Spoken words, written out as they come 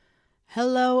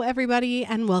Hello, everybody,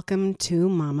 and welcome to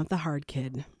Mom of the Hard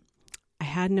Kid. I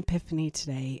had an epiphany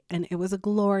today, and it was a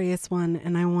glorious one,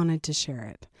 and I wanted to share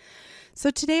it.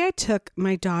 So today I took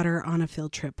my daughter on a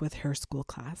field trip with her school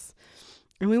class,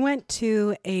 and we went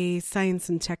to a science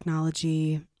and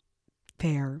technology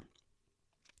fair,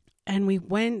 and we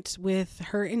went with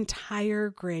her entire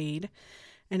grade,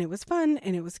 and it was fun,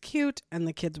 and it was cute, and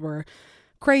the kids were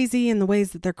crazy in the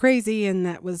ways that they're crazy, and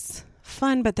that was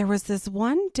fun. But there was this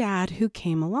one dad who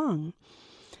came along,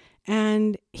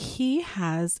 and he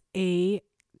has a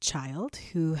child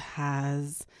who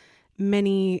has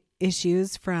many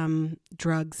issues from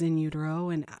drugs in utero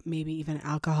and maybe even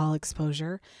alcohol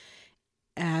exposure,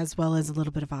 as well as a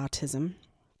little bit of autism.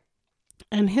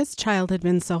 And his child had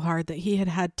been so hard that he had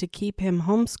had to keep him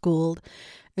homeschooled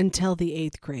until the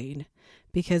 8th grade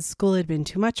because school had been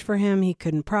too much for him. He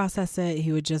couldn't process it.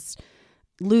 He would just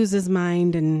lose his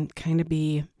mind and kind of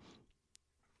be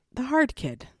the hard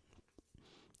kid.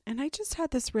 And I just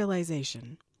had this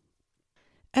realization.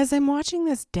 As I'm watching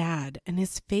this dad, and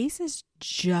his face is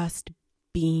just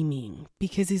beaming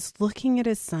because he's looking at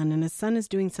his son, and his son is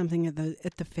doing something at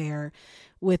the fair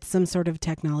with some sort of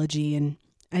technology, and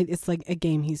it's like a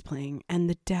game he's playing. And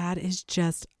the dad is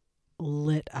just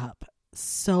lit up,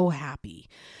 so happy,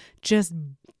 just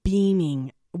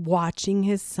beaming, watching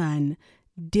his son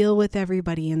deal with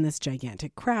everybody in this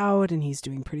gigantic crowd, and he's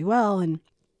doing pretty well. And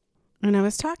I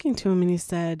was talking to him, and he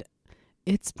said,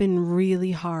 "It's been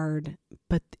really hard,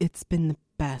 but it's been the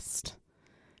best."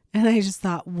 And I just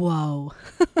thought, whoa,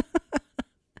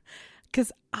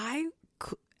 because I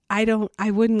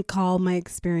wouldn't call my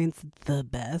experience the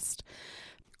best,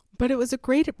 but it was a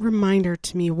great reminder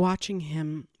to me watching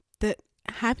him that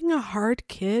having a hard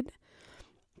kid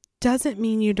doesn't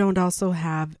mean you don't also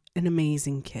have an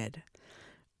amazing kid.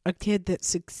 A kid that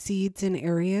succeeds in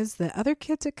areas that other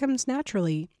kids, it comes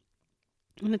naturally.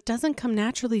 And it doesn't come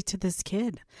naturally to this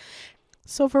kid.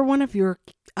 So for one of your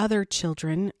other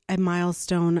children, a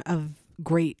milestone of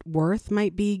great worth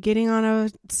might be getting on a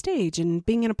stage and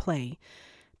being in a play.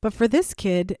 But for this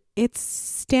kid, it's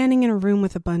standing in a room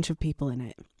with a bunch of people in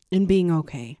it and being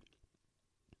okay.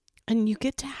 And you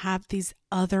get to have these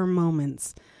other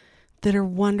moments that are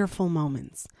wonderful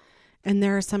moments. And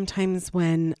there are some times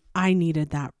when I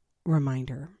needed that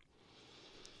reminder.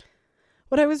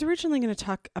 What I was originally going to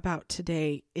talk about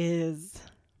today is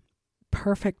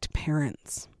perfect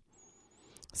parents.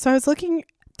 So I was looking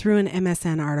through an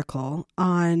MSN article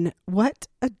on what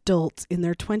adults in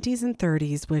their 20s and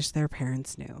 30s wish their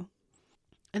parents knew.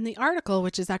 And the article,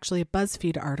 which is actually a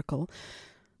BuzzFeed article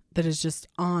that is just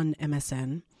on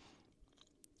MSN,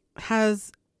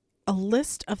 has a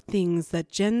list of things that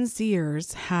Gen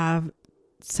Zers have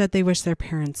said they wish their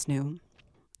parents knew.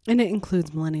 And it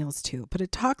includes millennials too. But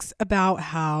it talks about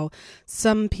how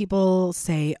some people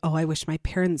say, "Oh, I wish my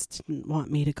parents didn't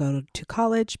want me to go to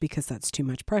college because that's too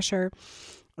much pressure."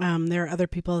 There are other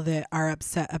people that are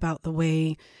upset about the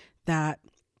way that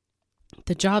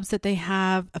the jobs that they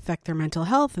have affect their mental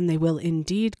health, and they will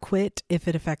indeed quit if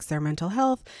it affects their mental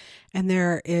health. And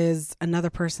there is another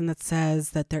person that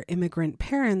says that their immigrant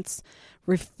parents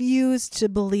refuse to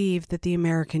believe that the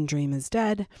American dream is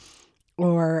dead.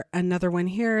 Or another one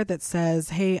here that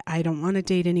says, "Hey, I don't want to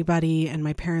date anybody and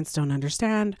my parents don't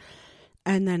understand."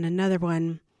 And then another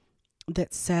one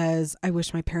that says, "I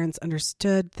wish my parents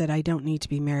understood that I don't need to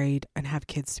be married and have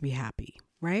kids to be happy,"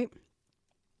 right?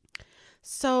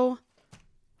 So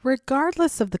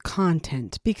regardless of the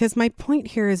content, because my point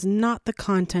here is not the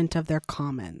content of their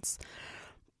comments,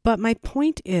 but my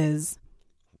point is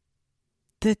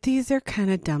that these are kind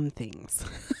of dumb things.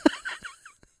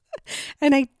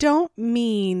 And I don't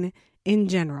mean in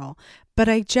general, but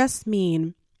I just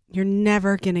mean you're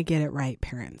never going to get it right,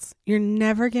 parents. You're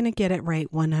never going to get it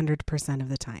right 100% of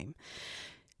the time.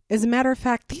 As a matter of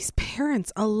fact, these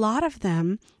parents, a lot of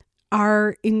them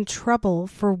are in trouble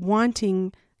for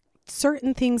wanting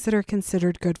certain things that are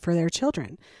considered good for their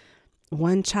children.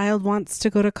 One child wants to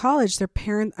go to college. Their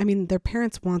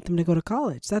parents want them to go to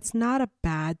college. That's not a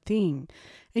bad thing.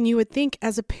 And you would think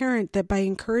as a parent that by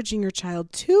encouraging your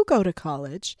child to go to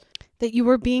college, that you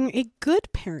were being a good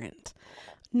parent.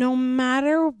 No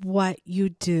matter what you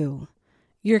do,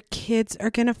 your kids are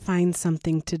going to find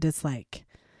something to dislike.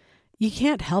 You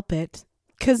can't help it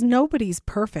because nobody's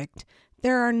perfect.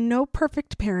 There are no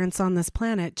perfect parents on this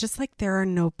planet, just like there are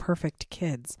no perfect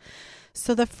kids.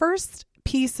 So the first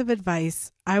piece of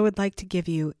advice I would like to give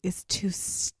you is to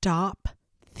stop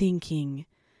thinking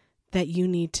that you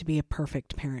need to be a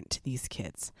perfect parent to these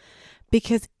kids.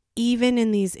 Because even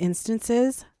in these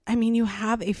instances, I mean, you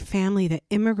have a family that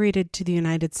immigrated to the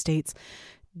United States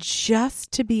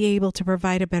just to be able to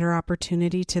provide a better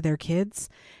opportunity to their kids.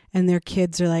 And their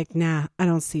kids are like, nah, I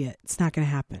don't see it. It's not going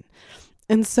to happen.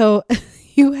 And so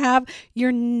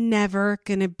you're never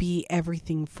going to be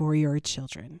everything for your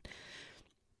children.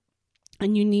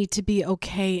 And you need to be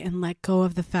okay and let go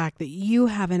of the fact that you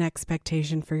have an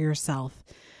expectation for yourself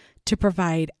to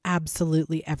provide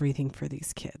absolutely everything for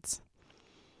these kids.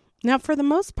 Now, for the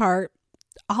most part,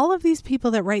 all of these people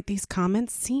that write these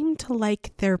comments seem to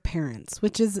like their parents,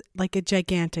 which is like a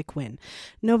gigantic win.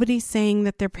 Nobody's saying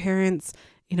that their parents,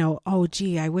 oh,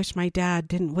 gee, I wish my dad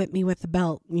didn't whip me with the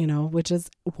belt, which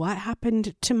is what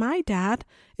happened to my dad.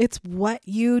 It's what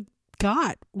you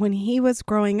got when he was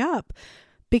growing up,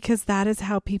 because that is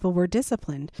how people were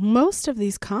disciplined. Most of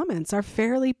these comments are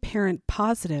fairly parent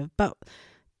positive, but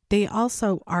they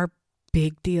also are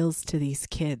big deals to these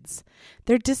kids.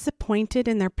 They're disappointed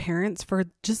in their parents for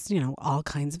just, all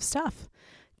kinds of stuff.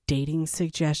 Dating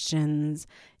suggestions,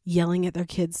 yelling at their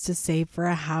kids to save for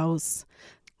a house,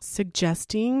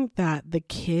 suggesting that the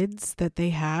kids that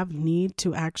they have need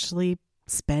to actually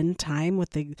spend time with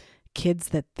the kids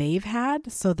that they've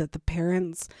had, so that the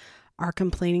parents are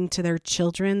complaining to their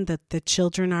children that the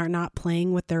children are not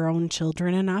playing with their own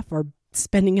children enough or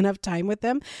spending enough time with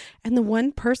them. And the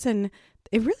one person,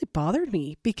 it really bothered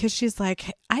me because she's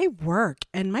like, I work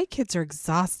and my kids are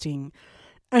exhausting.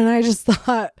 And I just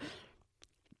thought,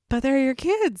 but they're your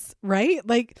kids, right?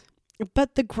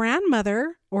 But the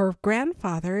grandmother or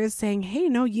grandfather is saying, hey,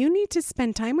 no, you need to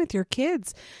spend time with your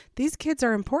kids. These kids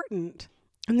are important.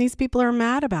 And these people are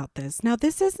mad about this. Now,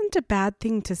 this isn't a bad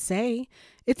thing to say.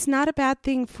 It's not a bad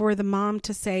thing for the mom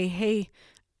to say, hey,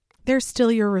 they're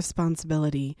still your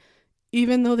responsibility.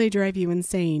 Even though they drive you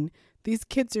insane, these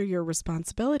kids are your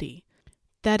responsibility.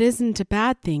 That isn't a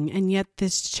bad thing. And yet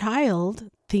this child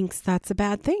thinks that's a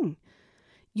bad thing.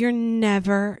 You're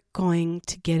never going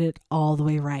to get it all the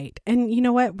way right. And you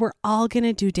know what? We're all going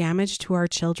to do damage to our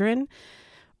children.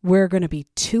 We're going to be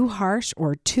too harsh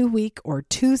or too weak or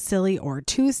too silly or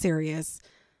too serious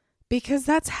because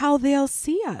that's how they'll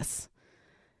see us.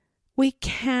 We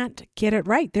can't get it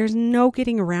right. There's no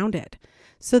getting around it.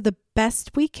 So the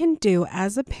best we can do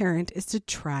as a parent is to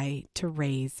try to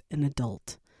raise an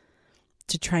adult,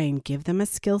 to try and give them a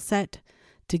skill set,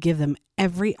 to give them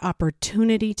every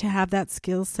opportunity to have that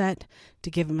skill set, to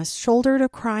give them a shoulder to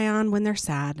cry on when they're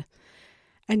sad,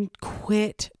 and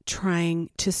quit trying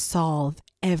to solve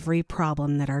every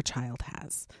problem that our child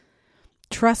has.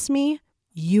 Trust me,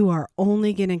 you are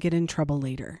only going to get in trouble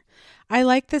later. I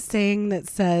like the saying that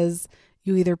says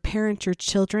you either parent your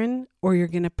children or you're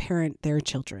going to parent their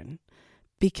children,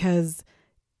 because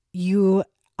you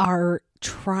are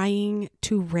trying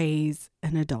to raise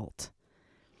an adult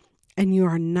and you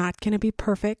are not going to be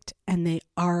perfect and they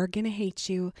are going to hate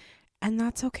you, and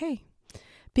that's okay.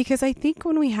 Because I think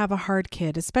when we have a hard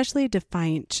kid, especially a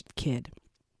defiant kid,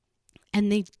 and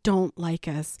they don't like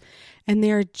us and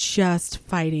they're just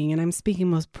fighting, and I'm speaking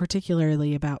most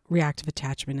particularly about reactive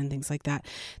attachment and things like that.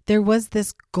 There was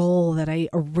this goal that I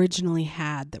originally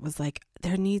had that was like,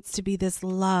 there needs to be this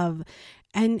love.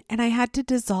 And I had to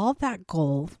dissolve that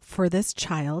goal for this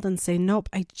child and say, nope,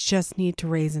 I just need to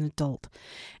raise an adult.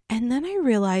 And then I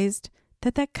realized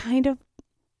that kind of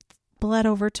bled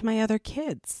over to my other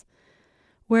kids,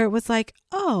 where it was like,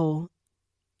 oh,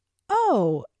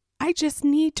 I just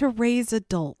need to raise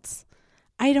adults.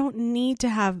 I don't need to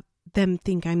have them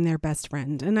think I'm their best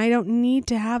friend. And I don't need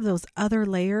to have those other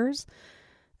layers.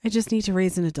 I just need to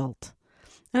raise an adult.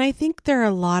 And I think there are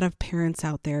a lot of parents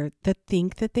out there that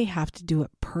think that they have to do it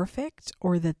perfect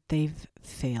or that they've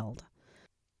failed.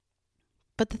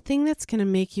 But the thing that's going to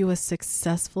make you a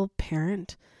successful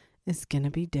parent is going to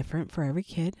be different for every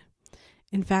kid.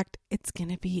 In fact, it's going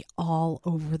to be all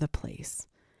over the place.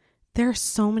 There are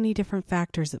so many different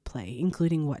factors at play,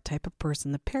 including what type of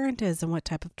person the parent is and what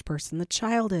type of person the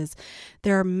child is.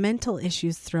 There are mental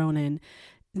issues thrown in.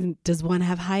 Does one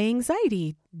have high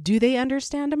anxiety? Do they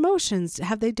understand emotions?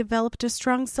 Have they developed a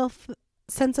strong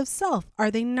sense of self? Are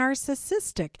they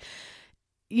narcissistic?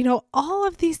 All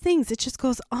of these things, it just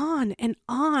goes on and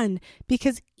on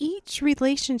because each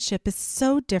relationship is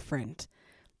so different.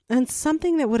 And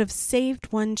something that would have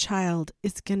saved one child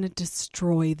is going to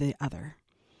destroy the other.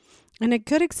 And a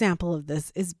good example of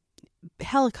this is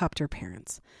helicopter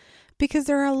parents, because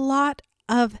there are a lot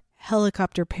of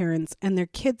helicopter parents and their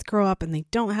kids grow up and they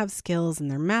don't have skills and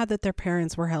they're mad that their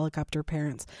parents were helicopter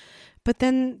parents. But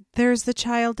then there's the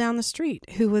child down the street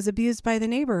who was abused by the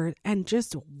neighbor and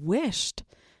just wished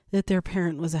that their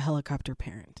parent was a helicopter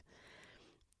parent.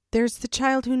 There's the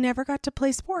child who never got to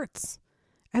play sports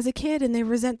as a kid and they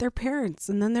resent their parents.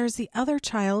 And then there's the other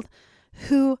child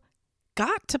who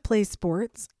got to play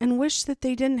sports and wish that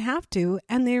they didn't have to,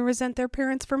 and they resent their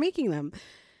parents for making them.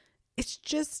 It's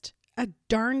just a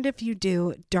darned if you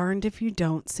do, darned if you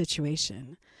don't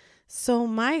situation. So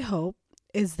my hope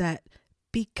is that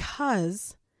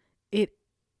because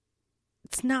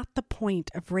it's not the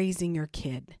point of raising your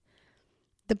kid.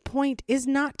 The point is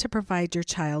not to provide your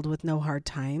child with no hard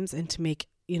times and to make,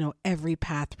 every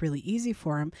path really easy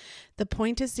for them. The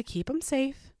point is to keep them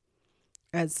safe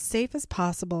as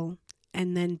possible,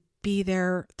 and then be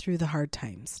there through the hard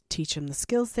times. Teach them the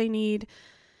skills they need,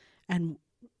 and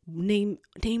name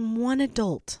one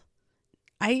adult.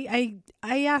 I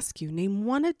ask you, name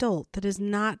one adult that has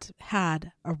not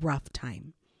had a rough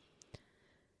time.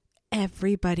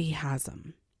 Everybody has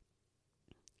them.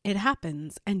 It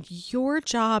happens, and your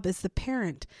job as the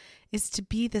parent is to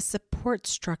be the support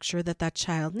structure that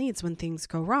child needs when things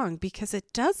go wrong, because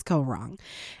it does go wrong.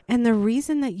 And the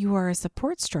reason that you are a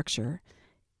support structure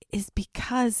is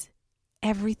because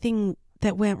everything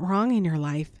that went wrong in your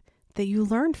life that you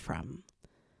learned from.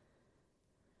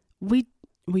 We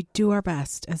do our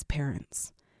best as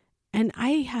parents. And I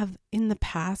have in the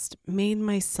past made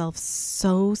myself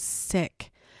so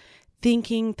sick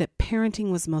thinking that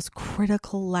parenting was the most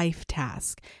critical life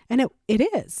task. And it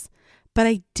is, but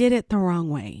I did it the wrong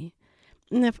way.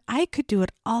 And if I could do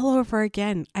it all over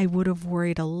again, I would have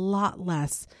worried a lot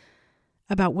less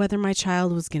about whether my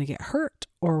child was going to get hurt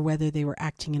or whether they were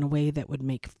acting in a way that would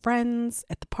make friends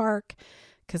at the park.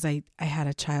 Because I had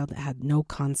a child that had no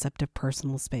concept of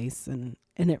personal space, and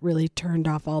it really turned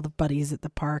off all the buddies at the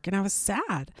park, and I was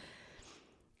sad.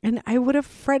 And I would have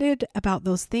fretted about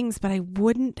those things, but I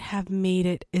wouldn't have made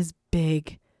it as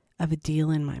big of a deal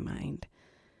in my mind.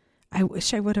 I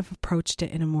wish I would have approached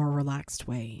it in a more relaxed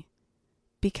way,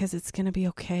 because it's going to be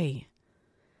okay.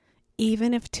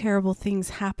 Even if terrible things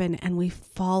happen and we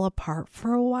fall apart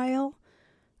for a while,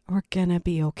 we're going to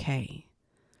be okay.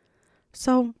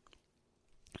 So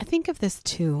I think of this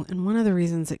too, and one of the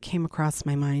reasons it came across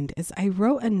my mind is I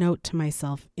wrote a note to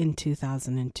myself in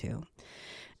 2002.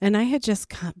 And I had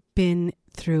just been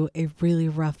through a really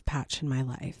rough patch in my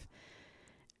life.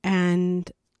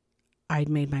 And I'd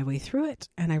made my way through it.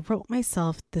 And I wrote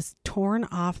myself this torn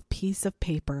off piece of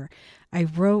paper. I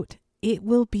wrote, "It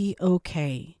will be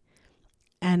okay."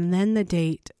 And then the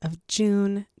date of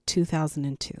June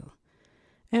 2002.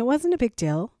 And it wasn't a big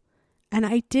deal. And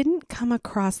I didn't come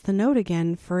across the note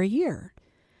again for a year.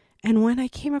 And when I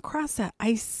came across that,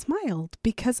 I smiled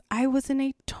because I was in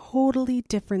a totally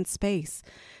different space.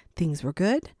 Things were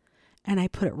good, and I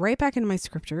put it right back into my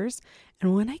scriptures.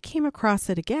 And when I came across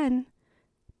it again,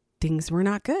 things were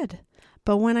not good.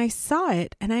 But when I saw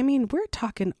it, and I mean, we're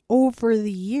talking over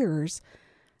the years,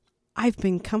 I've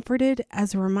been comforted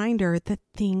as a reminder that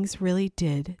things really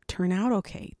did turn out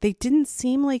okay. They didn't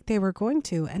seem like they were going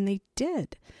to, and they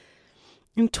did.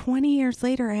 And 20 years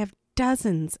later, I have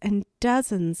dozens and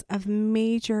dozens of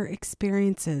major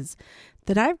experiences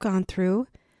that I've gone through.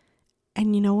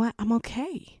 And you know what? I'm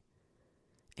okay.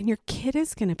 And your kid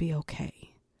is going to be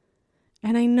okay.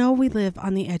 And I know we live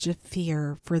on the edge of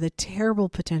fear for the terrible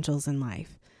potentials in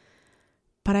life.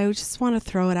 But I just want to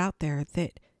throw it out there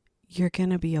that you're going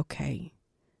to be okay.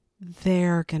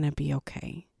 They're going to be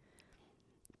okay.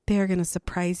 They're going to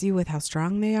surprise you with how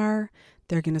strong they are.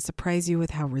 They're going to surprise you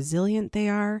with how resilient they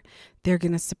are. They're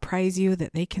going to surprise you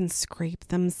that they can scrape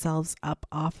themselves up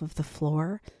off of the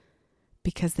floor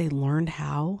because they learned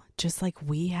how, just like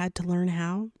we had to learn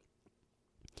how.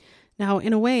 Now,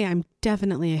 in a way, I'm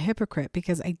definitely a hypocrite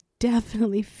because I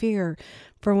definitely fear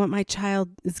for what my child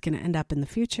is going to end up in the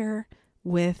future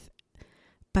with.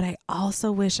 But I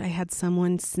also wish I had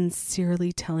someone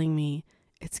sincerely telling me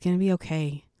it's going to be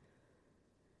okay.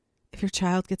 If your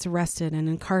child gets arrested and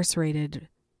incarcerated,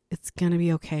 it's going to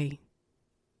be okay.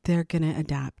 They're going to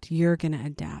adapt. You're going to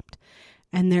adapt.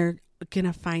 And they're going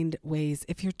to find ways.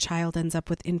 If your child ends up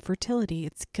with infertility,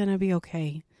 it's going to be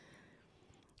okay.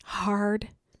 Hard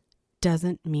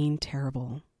doesn't mean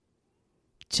terrible.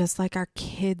 Just like our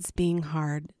kids being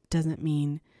hard doesn't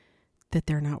mean that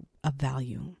they're not of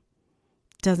value.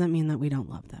 Doesn't mean that we don't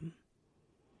love them.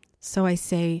 So I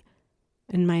say,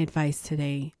 in my advice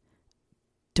today,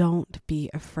 don't be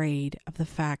afraid of the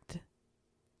fact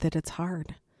that it's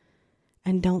hard.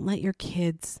 And don't let your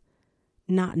kids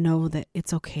not know that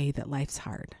it's okay that life's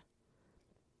hard.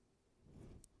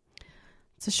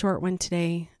 It's a short one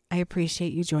today. I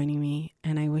appreciate you joining me,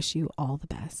 and I wish you all the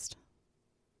best.